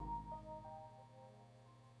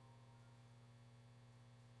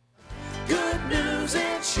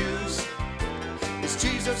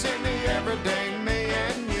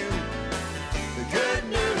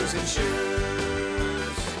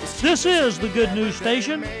This is the Good News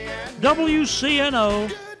Station, WCNO,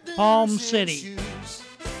 Palm City.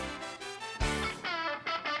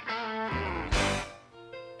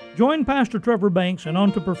 Join Pastor Trevor Banks and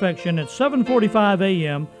On to Perfection at 7:45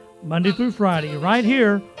 a.m. Monday through Friday, right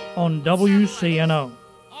here on WCNO.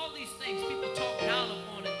 All these things people talk down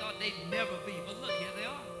upon and thought they'd never be, but look, here they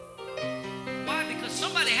are. Why? Because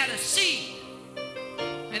somebody had a seed,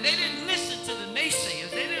 and they didn't listen to the naysayers.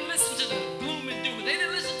 They didn't listen to the gloom and doom. They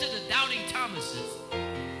didn't listen to the doubting Thomases.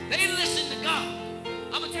 They listened to God.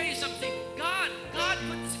 I'm going to tell you something. God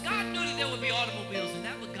knew that there would be automobiles in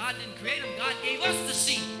that, but God didn't create them. God gave us the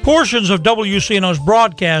seed. Portions of WCNO's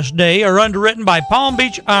broadcast day are underwritten by Palm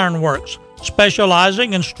Beach Ironworks,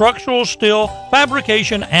 specializing in structural steel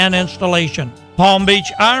fabrication and installation. Palm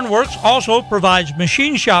Beach Ironworks also provides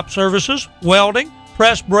machine shop services, welding,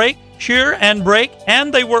 press brake, shear and brake,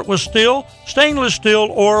 and they work with steel, stainless steel,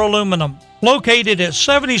 or aluminum. Located at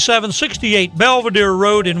 7768 Belvedere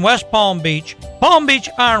Road in West Palm Beach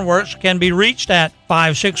Ironworks can be reached at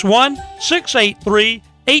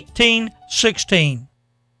 561-683-1816.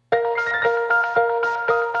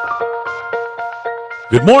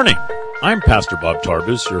 Good morning. I'm Pastor Bob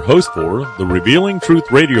Tarbus, your host for the Revealing Truth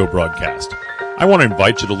radio broadcast. I want to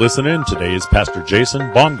invite you to listen in today as Pastor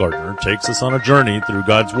Jason Baumgartner takes us on a journey through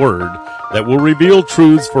God's Word that will reveal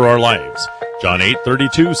truths for our lives. John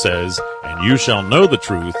 8:32 says, "And you shall know the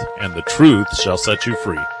truth, and the truth shall set you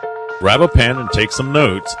free." Grab a pen and take some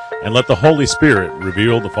notes, and let the Holy Spirit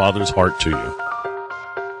reveal the Father's heart to you.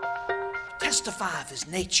 Testify of His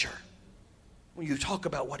nature when you talk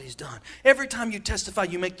about what He's done. Every time you testify,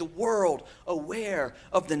 you make the world aware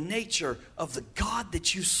of the nature of the God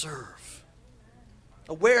that you serve.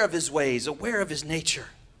 Aware of His ways, aware of His nature.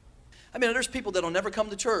 I mean, there's people that'll never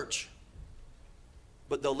come to church,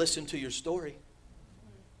 but they'll listen to your story.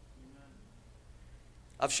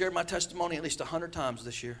 I've shared my testimony at least 100 times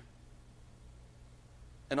this year,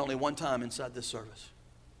 and only one time inside this service.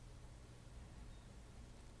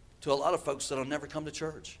 To a lot of folks that'll never come to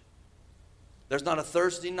church. There's not a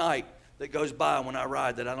Thursday night that goes by when I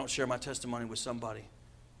ride that I don't share my testimony with somebody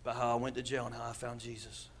about how I went to jail and how I found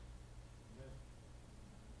Jesus.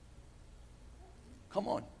 Come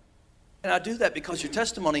on. And I do that because your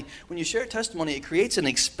testimony, when you share testimony, it creates an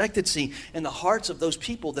expectancy in the hearts of those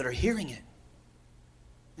people that are hearing it.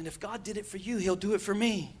 And if God did it for you, He'll do it for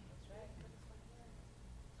me.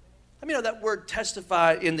 I mean, that word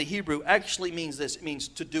testify in the Hebrew actually means this. It means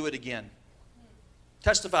to do it again.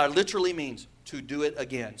 Testify literally means to do it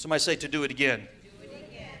again. Somebody say to do it again. Do it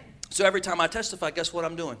again. So every time I testify, guess what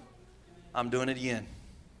I'm doing? I'm doing it again.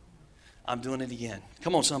 I'm doing it again.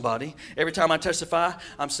 Come on, somebody. Every time I testify,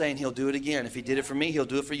 I'm saying He'll do it again. If He did it for me, He'll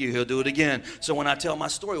do it for you. He'll do it again. So when I tell my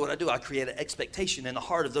story, what I do, I create an expectation in the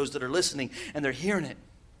heart of those that are listening, and they're hearing it.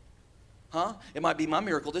 Huh? It might be my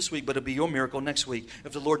miracle this week, but it'll be your miracle next week.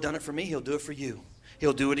 If the Lord done it for me, He'll do it for you.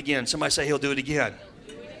 He'll do it again. Somebody say He'll do it again.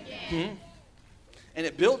 He'll do it again. And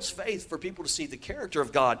it builds faith for people to see the character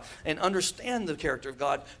of God and understand the character of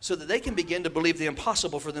God so that they can begin to believe the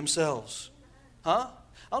impossible for themselves. Huh?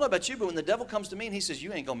 I don't know about you, but when the devil comes to me and he says,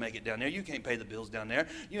 you ain't going to make it down there. You can't pay the bills down there.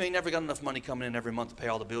 You ain't never got enough money coming in every month to pay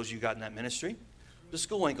all the bills you got in that ministry. The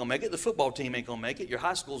school ain't going to make it. The football team ain't going to make it. Your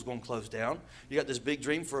high school's going to close down. You got this big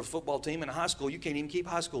dream for a football team in a high school. You can't even keep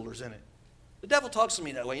high schoolers in it. The devil talks to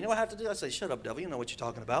me that way. You know what I have to do? I say, shut up, devil. You know what you're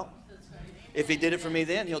talking about. If He did it for me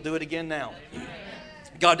then, He'll do it again now.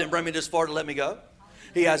 God didn't bring me this far to let me go.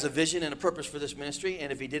 He has a vision and a purpose for this ministry, and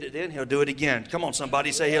if He did it then, He'll do it again. Come on,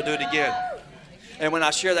 somebody say He'll do it again. And when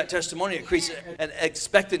I share that testimony, it creates an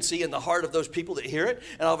expectancy in the heart of those people that hear it,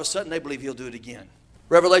 and all of a sudden they believe He'll do it again.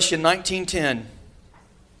 Revelation 19:10.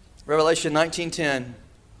 Revelation 19:10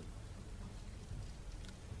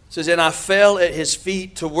 says, "And I fell at His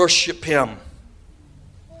feet to worship Him.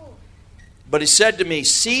 But He said to me,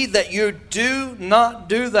 see that you do not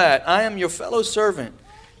do that. I am your fellow servant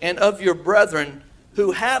and of your brethren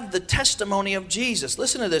who have the testimony of Jesus."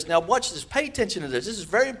 Listen to this. Now watch this. Pay attention to this. This is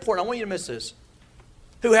very important. I don't want you to miss this.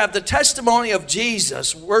 Who have the testimony of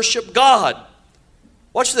Jesus, worship God.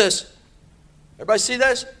 Watch this. Everybody see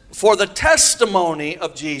this? For the testimony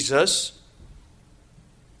of Jesus,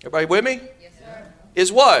 everybody with me? Yes, sir.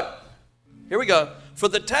 Is what? Here we go. For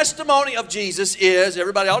the testimony of Jesus is,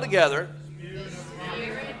 everybody all together. The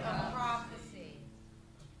spirit of prophecy.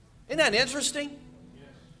 Isn't that interesting?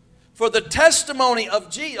 For the testimony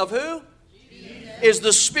of who? Jesus. Is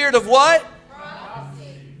the spirit of what?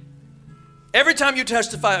 Prophecy. Every time you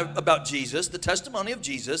testify about Jesus, the testimony of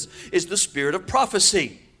Jesus is the spirit of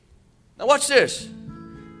prophecy. Now watch this.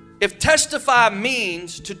 If testify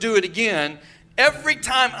means to do it again, every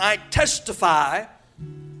time I testify,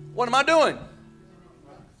 What am I doing?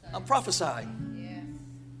 I'm prophesying. Yes.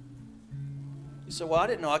 You say, well, I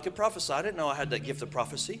didn't know I could prophesy. I didn't know I had that gift of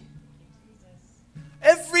prophecy.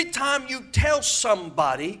 Every time you tell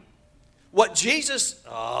somebody what Jesus,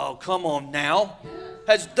 oh, come on now,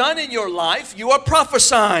 has done in your life, you are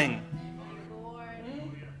prophesying.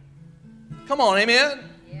 Come on, amen?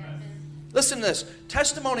 Yes. Listen to this.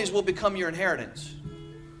 Testimonies will become your inheritance.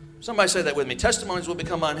 Somebody say that with me. Testimonies will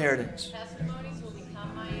become my inheritance. Testimonies will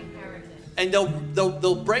become my inheritance. And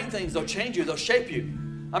they'll bring things, they'll change you, they'll shape you.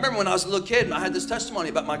 I remember when I was a little kid and I had this testimony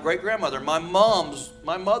about my great-grandmother, my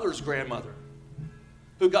mother's grandmother,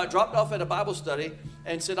 who got dropped off at a Bible study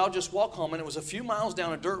and said, I'll just walk home. And it was a few miles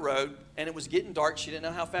down a dirt road, and it was getting dark. She didn't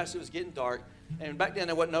know how fast it was getting dark. And back then,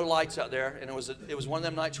 there wasn't no lights out there, and it was one of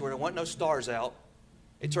them nights where there wasn't no stars out.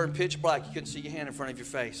 It turned pitch black. You couldn't see your hand in front of your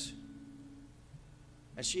face.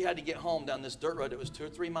 And she had to get home down this dirt road that was 2 or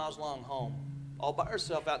 3 miles long home, all by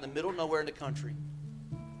herself out in the middle of nowhere in the country.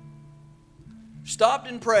 Stopped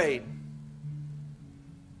and prayed.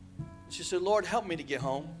 She said, Lord, help me to get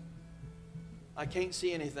home. I can't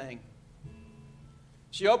see anything.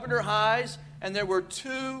 She opened her eyes, and there were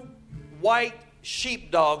 2 white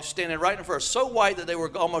sheepdogs standing right in front of her, so white that they were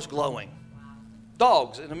almost glowing.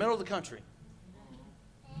 Dogs in the middle of the country.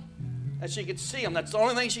 And she could see them. That's the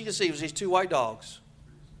only thing she could see was these 2 white dogs.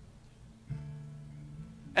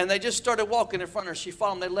 And they just started walking in front of her. She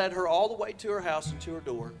followed them. They led her all the way to her house and to her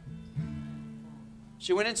door.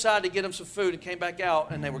 She went inside to get them some food and came back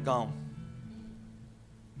out, and they were gone.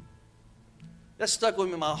 That stuck with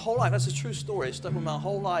me my whole life. That's a true story. It stuck with me my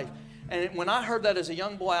whole life. And when I heard that as a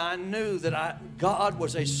young boy, I knew that God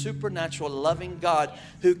was a supernatural, loving God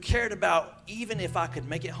who cared about even if I could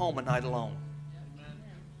make it home a night alone.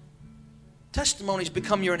 Testimonies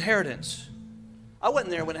become your inheritance. I wasn't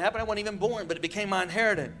there when it happened. I wasn't even born, but it became my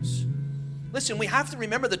inheritance. Listen, we have to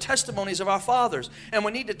remember the testimonies of our fathers, and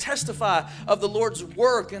we need to testify of the Lord's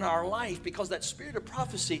work in our life, because that spirit of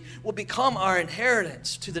prophecy will become our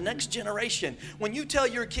inheritance to the next generation. When you tell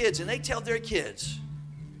your kids and they tell their kids,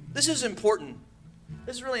 this is important.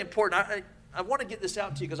 This is really important. I want to get this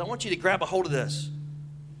out to you because I want you to grab a hold of this.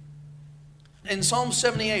 In Psalm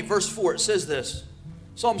 78, verse 4, it says this.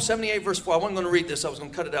 Psalm 78, verse 4. I wasn't going to read this. I was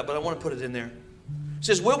going to cut it out, but I want to put it in there. It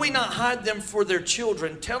says, will we not hide them for their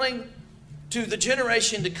children, telling to the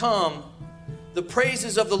generation to come the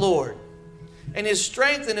praises of the Lord and his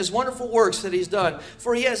strength and his wonderful works that he's done?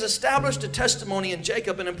 For he has established a testimony in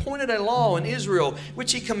Jacob and appointed a law in Israel,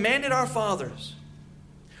 which he commanded our fathers,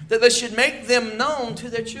 that they should make them known to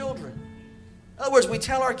their children. In other words, we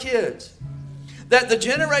tell our kids that the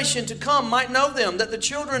generation to come might know them, that the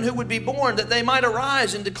children who would be born, that they might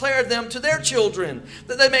arise and declare them to their children,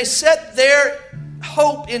 that they may set their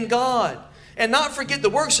hope in God and not forget the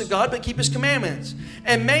works of God, but keep his commandments,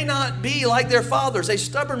 and may not be like their fathers, a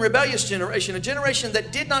stubborn, rebellious generation, a generation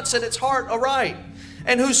that did not set its heart aright,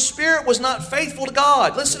 and whose spirit was not faithful to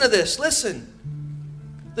God. Listen to this. Listen.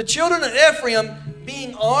 The children of Ephraim,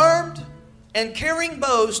 being armed and carrying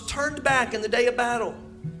bows, turned back in the day of battle.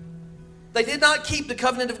 They did not keep the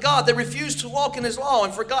covenant of God. They refused to walk in his law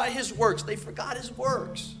and forgot his works. They forgot his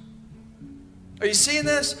works. Are you seeing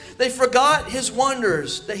this? They forgot his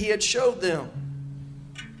wonders that he had showed them.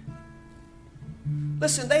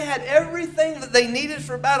 Listen, they had everything that they needed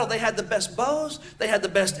for battle. They had the best bows. They had the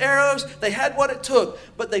best arrows. They had what it took.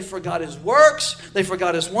 But they forgot his works. They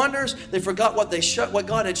forgot his wonders. They forgot what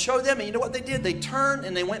God had showed them. And you know what they did? They turned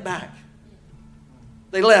and they went back.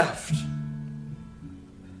 They left.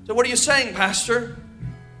 So what are you saying, Pastor?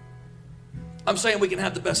 I'm saying we can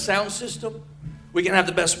have the best sound system. We can have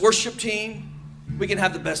the best worship team. We can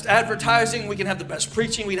have the best advertising. We can have the best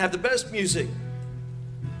preaching. We can have the best music.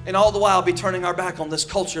 And all the while be turning our back on this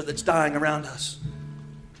culture that's dying around us.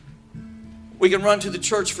 We can run to the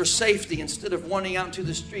church for safety instead of running out into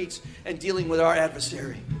the streets and dealing with our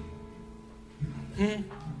adversary.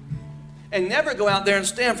 And never go out there and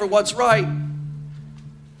stand for what's right.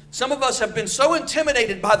 Some of us have been so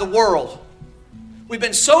intimidated by the world. We've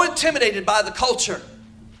been so intimidated by the culture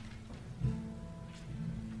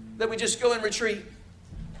that we just go and retreat.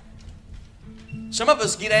 Some of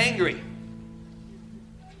us get angry.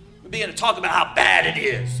 We begin to talk about how bad it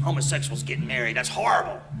is. Homosexuals getting married. That's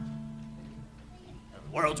horrible.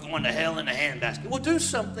 The world's going to hell in a handbasket. Well, do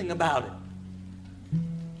something about it.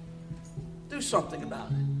 Do something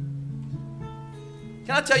about it.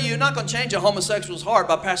 Can I tell you, you're not going to change a homosexual's heart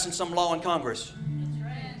by passing some law in Congress.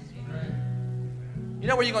 You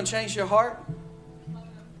know where you're going to change your heart?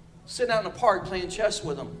 Sitting out in the park playing chess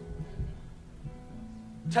with them.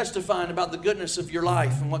 Testifying about the goodness of your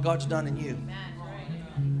life and what God's done in you.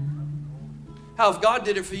 How if God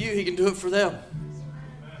did it for you, He can do it for them.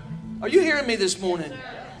 Are you hearing me this morning?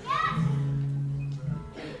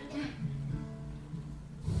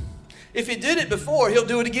 If He did it before, He'll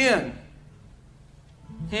do it again.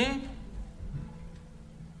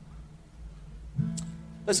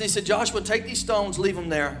 Listen, He said, Joshua, take these stones, leave them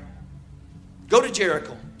there. Go to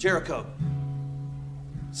Jericho.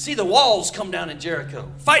 See the walls come down in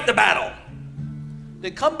Jericho. Fight the battle.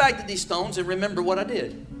 Then come back to these stones and remember what I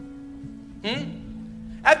did.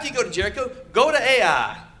 After you go to Jericho, go to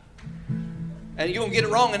Ai. And you're going to get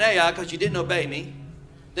it wrong in Ai because you didn't obey me.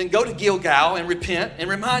 Then go to Gilgal and repent and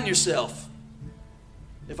remind yourself,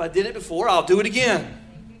 if I did it before, I'll do it again.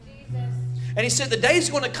 And He said, the day's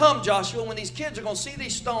going to come, Joshua, when these kids are going to see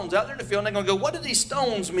these stones out there in the field, and they're going to go, what do these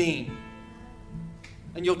stones mean?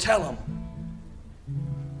 And you'll tell them.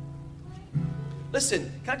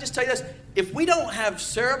 Listen, can I just tell you this? If we don't have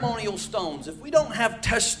ceremonial stones, if we don't have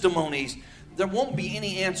testimonies, there won't be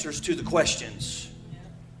any answers to the questions.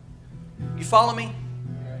 You follow me?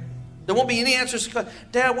 There won't be any answers to questions.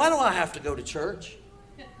 Dad, why do I have to go to church?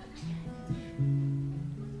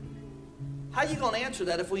 How are you going to answer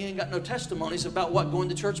that if we ain't got no testimonies about what going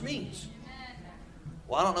to church means?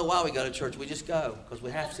 Well, I don't know why we go to church. We just go because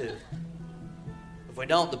we have to. If we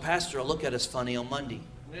don't, the pastor will look at us funny on Monday.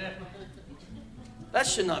 That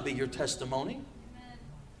should not be your testimony.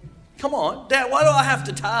 Come on. Dad, why do I have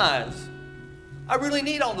to tithe? I really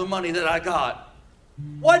need all the money that I got.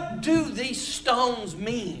 What do these stones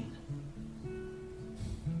mean?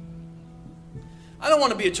 I don't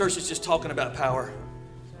want to be a church that's just talking about power.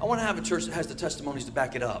 I want to have a church that has the testimonies to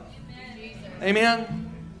back it up. Amen?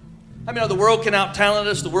 I mean, the world can out-talent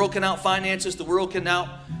us. The world can out-finance us. The world can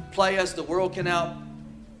out-play us. The world can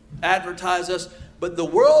out-advertise us. But the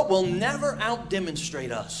world will never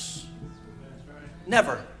out-demonstrate us.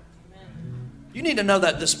 Never. You need to know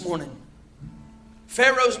that this morning.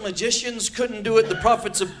 Pharaoh's magicians couldn't do it. The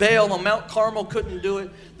prophets of Baal on Mount Carmel couldn't do it.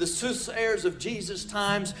 The soothsayers of Jesus'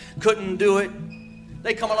 times couldn't do it.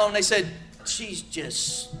 They come along and they said, she's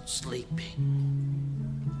just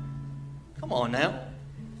sleeping. Come on now.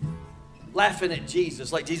 Laughing at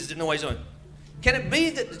Jesus like Jesus didn't know what he's doing. Can it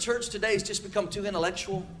be that the church today has just become too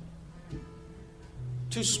intellectual?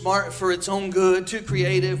 Too smart for its own good, too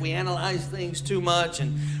creative. We analyze things too much,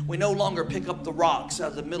 and we no longer pick up the rocks out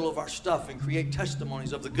of the middle of our stuff and create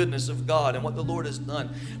testimonies of the goodness of God and what the Lord has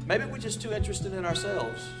done. Maybe we're just too interested in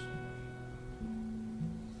ourselves.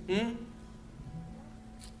 I'm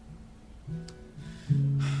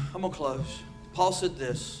going to close. Paul said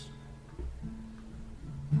this.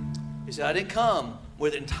 He said, I didn't come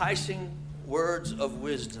with enticing words of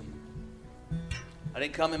wisdom. I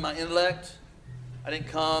didn't come in my intellect. I didn't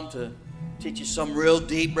come to teach you some real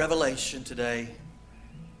deep revelation today.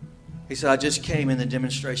 He said, I just came in the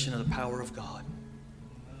demonstration of the power of God.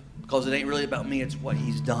 Because it ain't really about me, it's what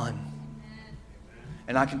He's done.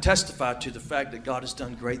 And I can testify to the fact that God has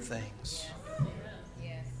done great things.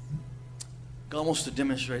 God wants to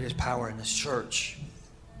demonstrate His power in this church.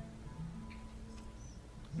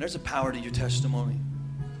 And there's a power to your testimony.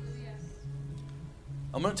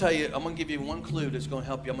 I'm going to tell you, I'm going to give you one clue that's going to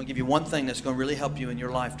help you. I'm going to give you one thing that's going to really help you in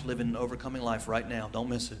your life to live an overcoming life right now. Don't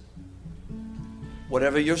miss it.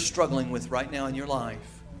 Whatever you're struggling with right now in your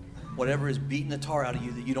life, whatever is beating the tar out of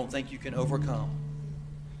you that you don't think you can overcome,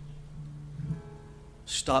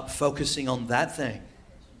 stop focusing on that thing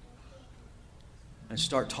and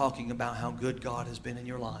start talking about how good God has been in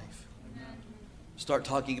your life. Start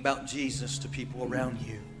talking about Jesus to people around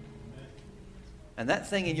you. And that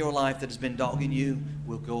thing in your life that has been dogging you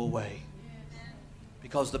will go away.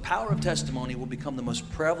 Because the power of testimony will become the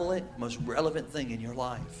most prevalent, most relevant thing in your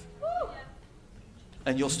life.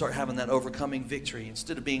 And you'll start having that overcoming victory.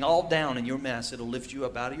 Instead of being all down in your mess, it'll lift you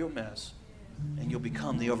up out of your mess. And you'll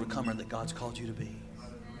become the overcomer that God's called you to be.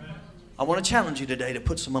 I want to challenge you today to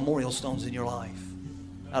put some memorial stones in your life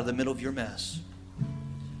out of the middle of your mess.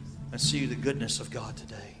 And see the goodness of God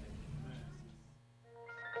today.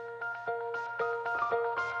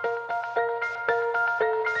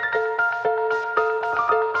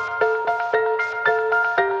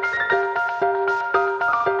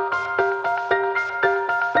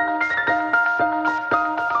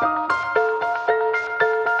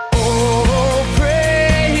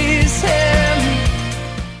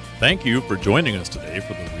 Thank you for joining us today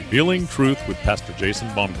for the Revealing Truth with Pastor Jason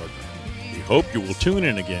Baumgartner. We hope you will tune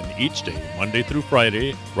in again each day, Monday through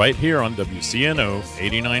Friday, right here on WCNO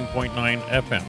 89.9 FM.